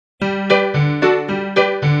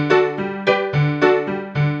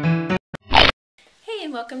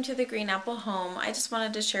welcome to the Green Apple Home. I just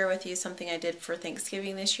wanted to share with you something I did for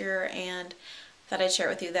Thanksgiving this year, and thought I'd share it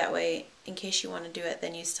with you that way in case you want to do it,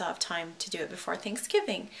 then you still have time to do it before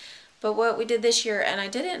Thanksgiving. But what we did this year, and I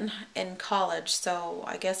did it in college, so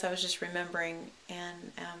I guess I was just remembering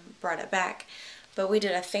and brought it back. But we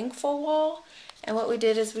did a thankful wall, and what we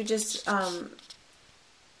did is we just,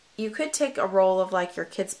 you could take a roll of like your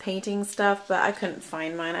kids' painting stuff, but I couldn't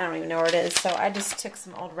find mine. I don't even know where it is. So I just took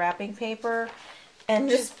some old wrapping paper and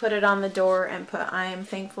just put it on the door and put I am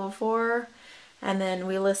thankful for. And then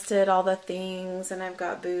we listed all the things, and I've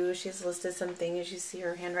got Boo. She's listed some things. You see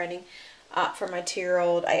her handwriting. For my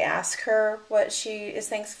 2-year-old, I ask her what she is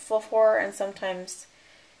thankful for, and sometimes,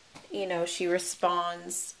 you know, she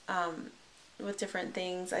responds with different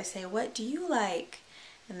things. I say, what do you like?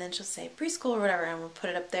 And then she'll say preschool or whatever, and we'll put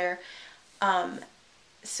it up there.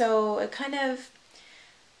 So it kind of,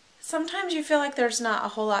 sometimes you feel like there's not a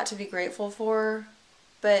whole lot to be grateful for,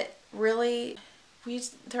 but really,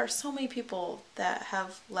 there are so many people that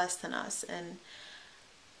have less than us, and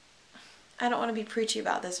I don't want to be preachy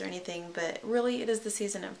about this or anything, but really it is the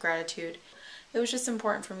season of gratitude. It was just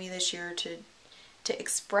important for me this year to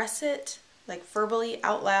express it, like verbally,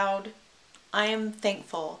 out loud. I am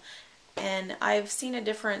thankful. And I've seen a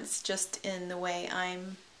difference just in the way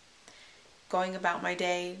I'm going about my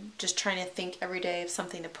day, just trying to think every day of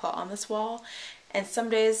something to put on this wall. And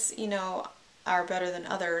some days, you know, are better than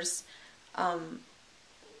others.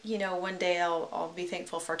 You know, one day I'll be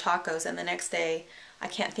thankful for tacos, and the next day I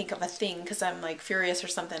can't think of a thing because I'm like furious or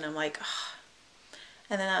something. I'm like, ugh.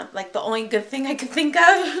 And then I'm like, the only good thing I could think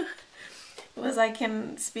of was I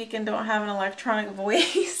can speak and don't have an electronic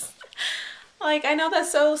voice. Like, I know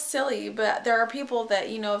that's so silly, but there are people that,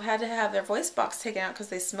 you know, have had to have their voice box taken out because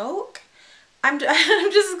they smoke. I'm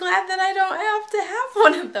just glad that I don't have to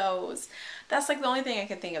have one of those. That's like the only thing I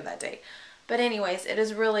can think of that day. But anyways, it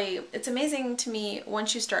is really, it's amazing to me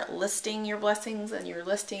once you start listing your blessings and you're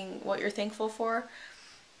listing what you're thankful for,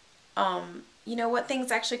 you know, what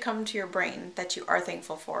things actually come to your brain that you are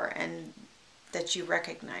thankful for and that you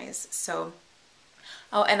recognize. So,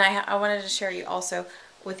 oh, and I wanted to share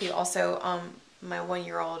with you also, my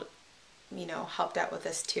 1-year-old, you know, helped out with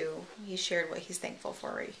this too. He shared what he's thankful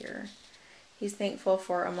for right here. He's thankful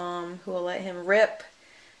for a mom who will let him rip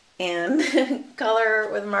and color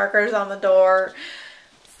with markers on the door.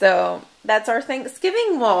 So that's our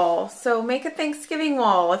Thanksgiving wall. So make a Thanksgiving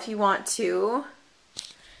wall if you want to.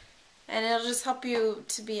 And it'll just help you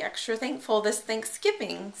to be extra thankful this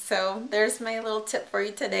Thanksgiving. So there's my little tip for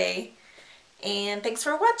you today. And thanks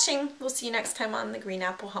for watching. We'll see you next time on The Green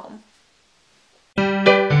Apple Home.